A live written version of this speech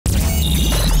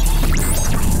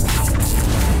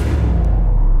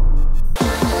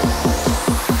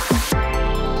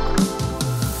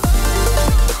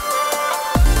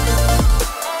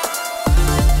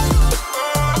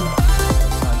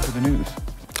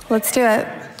Let's do it.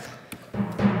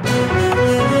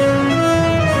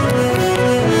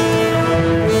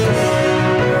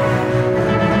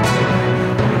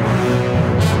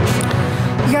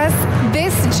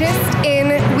 Just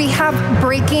in, we have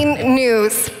breaking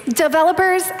news.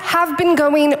 Developers have been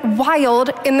going wild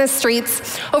in the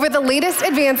streets over the latest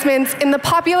advancements in the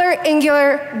popular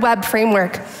Angular web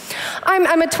framework. I'm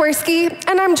Emma Twersky,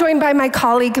 and I'm joined by my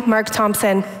colleague, Mark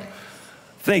Thompson.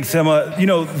 Thanks, Emma. You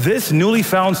know, this newly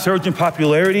found surge in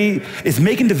popularity is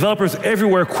making developers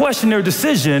everywhere question their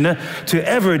decision to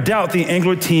ever doubt the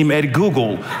Angular team at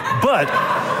Google. But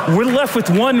we're left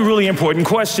with one really important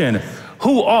question.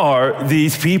 Who are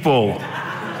these people?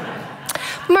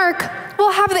 Mark,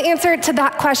 we'll have the answer to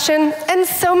that question and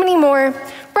so many more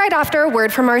right after a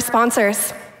word from our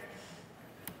sponsors.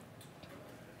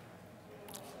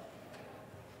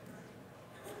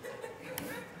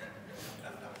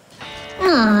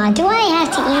 Aw, do I have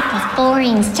to eat this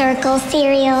boring circle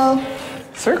cereal?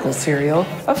 Circle cereal?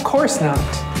 Of course not.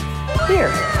 Here,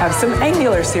 have some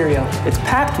Angular cereal. It's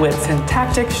packed with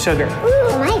syntactic sugar.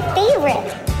 Ooh, my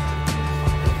favorite.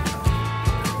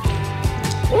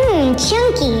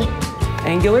 Chunky.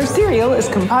 Angular cereal is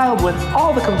compiled with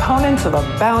all the components of a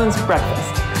balanced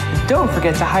breakfast. And don't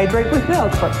forget to hydrate with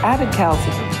milk for added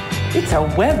calcium. It's a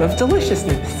web of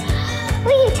deliciousness. Who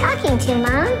are you talking to,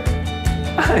 Mom?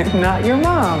 I'm not your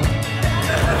mom.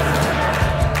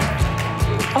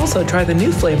 Also try the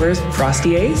new flavors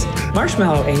Frosty A's,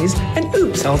 Marshmallow A's, and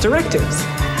Oops All Directives.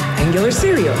 Angular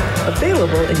cereal,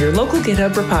 available in your local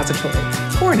GitHub repository.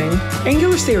 Warning,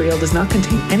 Angular cereal does not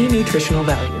contain any nutritional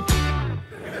value.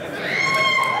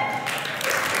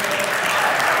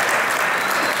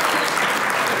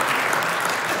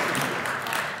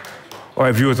 All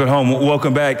right, viewers at home,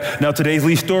 welcome back. Now, today's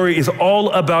lead story is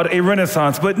all about a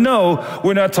renaissance, but no,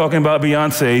 we're not talking about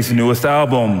Beyonce's newest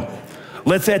album.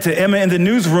 Let's head to Emma in the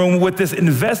newsroom with this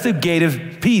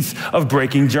investigative piece of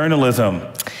breaking journalism.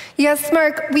 Yes,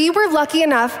 Mark, we were lucky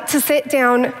enough to sit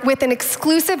down with an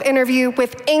exclusive interview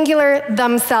with Angular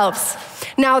themselves.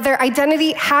 Now, their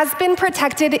identity has been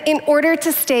protected in order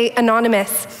to stay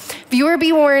anonymous. Viewer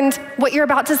be warned, what you're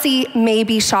about to see may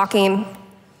be shocking.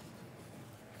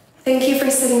 Thank you for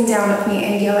sitting down with me,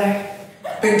 Angular.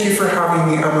 Thank you for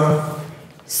having me, Emma.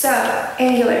 So,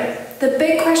 Angular, the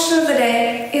big question of the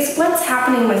day is what's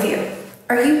happening with you?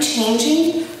 Are you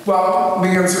changing? Well, the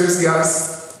answer is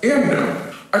yes and no.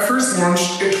 I first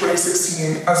launched in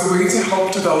 2016 as a way to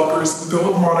help developers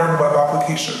build modern web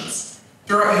applications.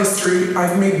 Throughout history,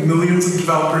 I've made millions of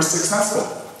developers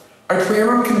successful. I plan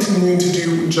on continuing to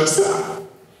do just that.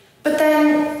 But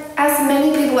then, as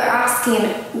many people are asking,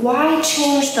 why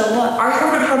change the look? I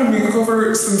haven't had a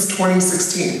makeover since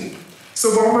 2016.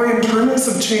 So while my internals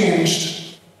have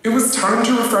changed, it was time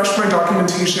to refresh my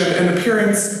documentation and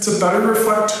appearance to better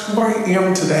reflect who I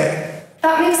am today.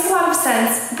 That makes a lot of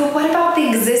sense, but what about the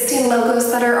existing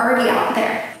logos that are already out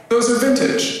there? Those are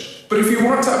vintage, but if you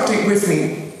want to update with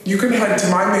me, you can head to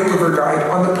my makeover guide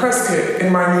on the press kit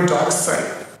in my new docs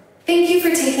site. Thank you for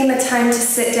taking the time to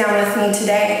sit down with me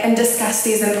today and discuss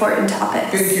these important topics.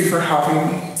 Thank you for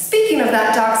having me. Speaking of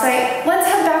that doc site, let's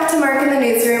head back to Mark in the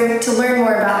newsroom to learn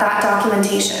more about that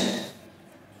documentation.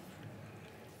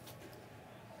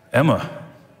 Emma,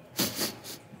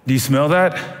 do you smell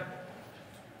that?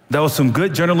 That was some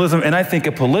good journalism, and I think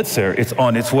a Pulitzer is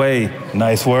on its way.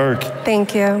 Nice work.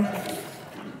 Thank you.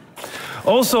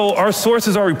 Also, our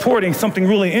sources are reporting something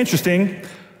really interesting,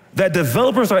 that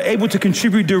developers are able to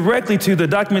contribute directly to the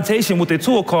documentation with a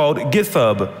tool called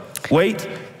GitHub. Wait,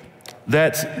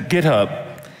 that's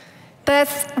GitHub.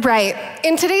 That's right.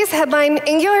 In today's headline,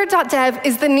 angular.dev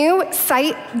is the new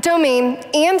site, domain,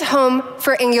 and home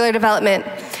for Angular development.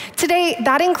 Today,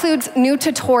 that includes new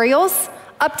tutorials,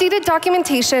 updated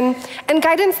documentation, and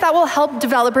guidance that will help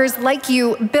developers like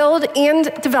you build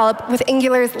and develop with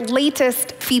Angular's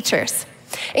latest features.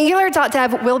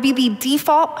 Angular.dev will be the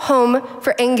default home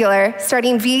for Angular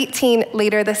starting V18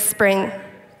 later this spring.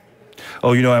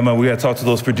 Oh, you know, Emma, we got to talk to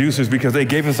those producers because they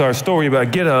gave us our story about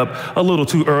GitHub a little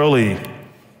too early.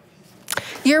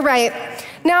 You're right.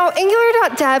 Now,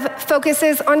 Angular.dev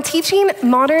focuses on teaching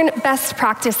modern best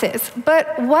practices.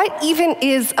 But what even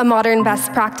is a modern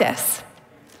best practice?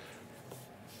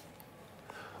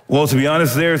 Well, to be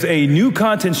honest, there's a new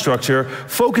content structure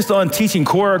focused on teaching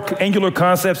core Angular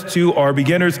concepts to our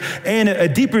beginners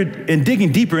and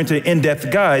digging deeper into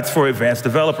in-depth guides for advanced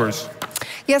developers.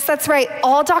 Yes, that's right.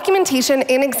 All documentation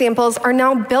and examples are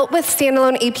now built with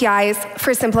standalone APIs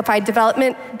for simplified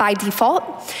development by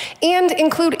default and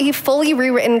include a fully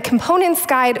rewritten components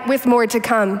guide with more to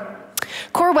come.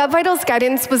 Core Web Vitals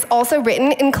guidance was also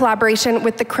written in collaboration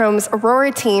with the Chrome's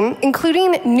Aurora team,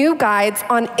 including new guides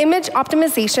on image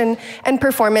optimization and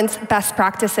performance best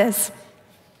practices.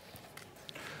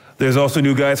 There's also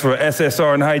new guides for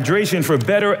SSR and hydration for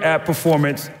better app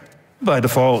performance by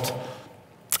default.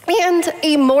 And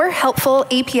a more helpful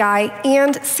API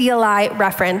and CLI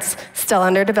reference still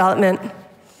under development.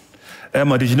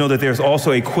 Emma, did you know that there's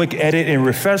also a quick edit and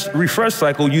refresh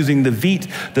cycle using the Vite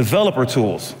developer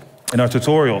tools in our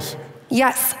tutorials?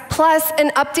 Yes, plus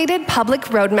an updated public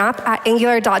roadmap at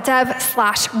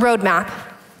angular.dev/roadmap.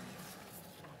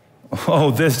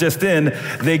 Oh, this just in,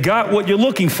 they got what you're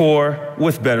looking for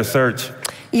with better search.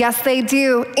 Yes, they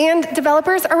do. And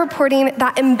developers are reporting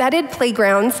that embedded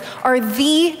playgrounds are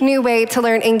the new way to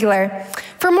learn Angular.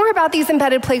 For more about these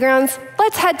embedded playgrounds,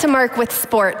 let's head to Mark with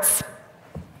sports.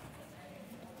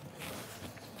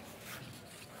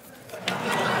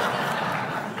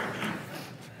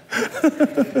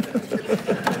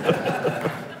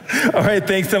 All right,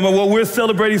 thanks, Emma. Well, we're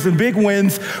celebrating some big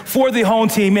wins for the home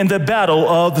team in the battle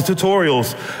of the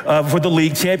tutorials for the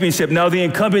league championship. Now, the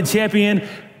incumbent champion,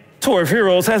 Tour of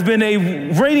Heroes, has been a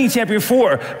reigning champion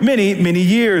for many, many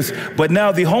years. But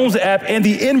now the Homes app and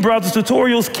the in-browser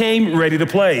tutorials came ready to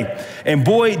play. And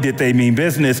boy, did they mean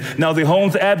business. Now, the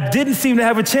Homes app didn't seem to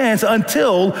have a chance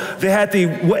until they had the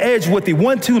edge with the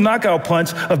 1-2 knockout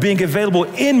punch of being available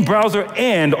in-browser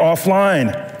and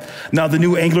offline. Now, the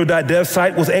new angular.dev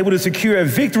site was able to secure a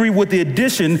victory with the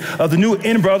addition of the new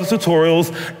in-browser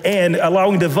tutorials and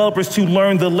allowing developers to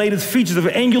learn the latest features of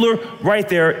Angular right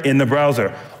there in the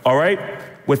browser. All right,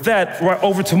 with that, right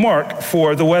over to Mark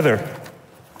for the weather.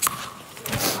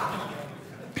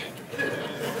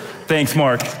 Thanks,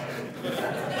 Mark.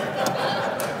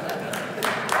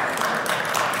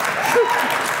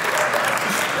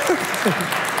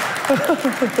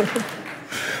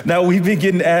 Now, we've been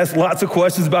getting asked lots of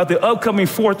questions about the upcoming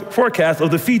forecast of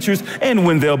the features and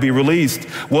when they'll be released.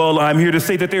 Well, I'm here to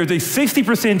say that there's a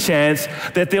 60% chance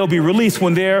that they'll be released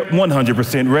when they're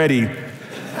 100% ready.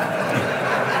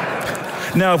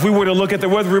 Now, if we were to look at the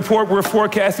weather report, we're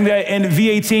forecasting that in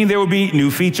V18 there will be new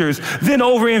features. Then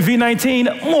over in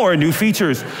V19, more new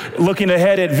features. Looking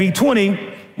ahead at V20,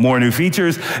 more new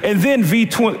features. And then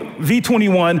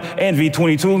V21 and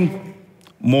V22,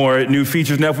 more new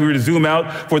features. Now, if we were to zoom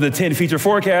out for the 10 feature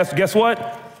forecast, guess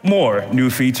what? More new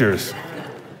features.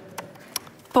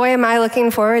 Boy, am I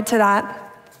looking forward to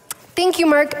that. Thank you,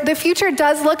 Mark. The future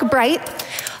does look bright.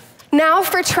 Now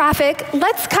for traffic,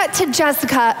 let's cut to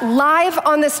Jessica live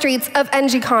on the streets of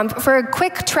ng-conf for a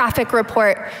quick traffic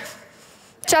report.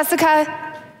 Jessica,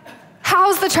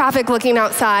 how's the traffic looking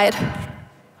outside?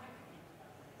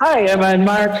 Hi, Emma and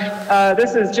Mark.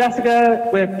 This is Jessica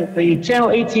with the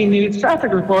Channel 18 News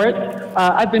Traffic Report.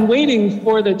 I've been waiting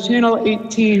for the Channel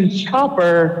 18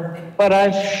 chopper, but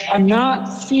I'm not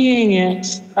seeing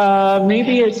it.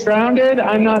 Maybe it's grounded,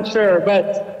 I'm not sure,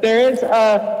 but there is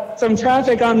some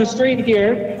traffic on the street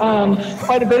here.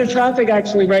 Quite a bit of traffic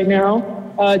actually right now,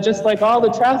 just like all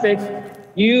the traffic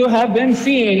you have been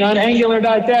seeing on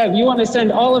angular.dev. You want to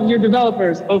send all of your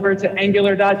developers over to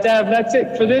angular.dev. That's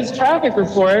it for this traffic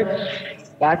report.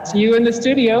 Back to you in the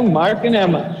studio, Mark and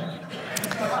Emma.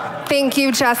 Thank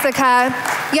you, Jessica.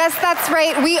 Yes, that's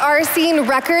right. We are seeing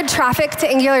record traffic to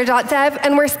angular.dev,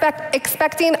 and we're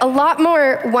expecting a lot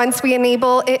more once we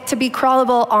enable it to be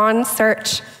crawlable on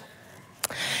search.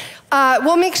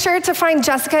 We'll make sure to find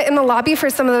Jessica in the lobby for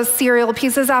some of those cereal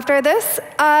pieces after this.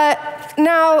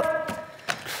 Now,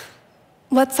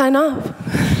 let's sign off.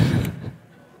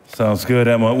 Sounds good,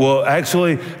 Emma. Well,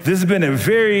 actually, this has been a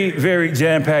very, very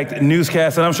jam-packed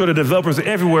newscast, and I'm sure the developers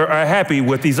everywhere are happy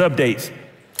with these updates.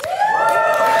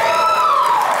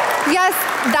 Yes,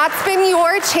 that's been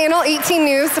your Channel 18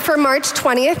 news for March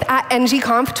 20th at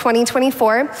ng-conf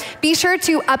 2024. Be sure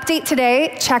to update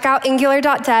today, check out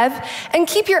angular.dev, and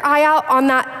keep your eye out on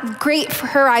that great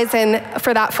horizon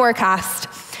for that forecast.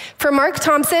 For Mark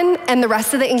Thompson and the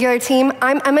rest of the Angular team,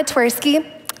 I'm Emma Twersky.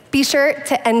 Be sure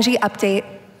to ng update.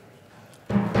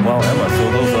 Wow, Emma.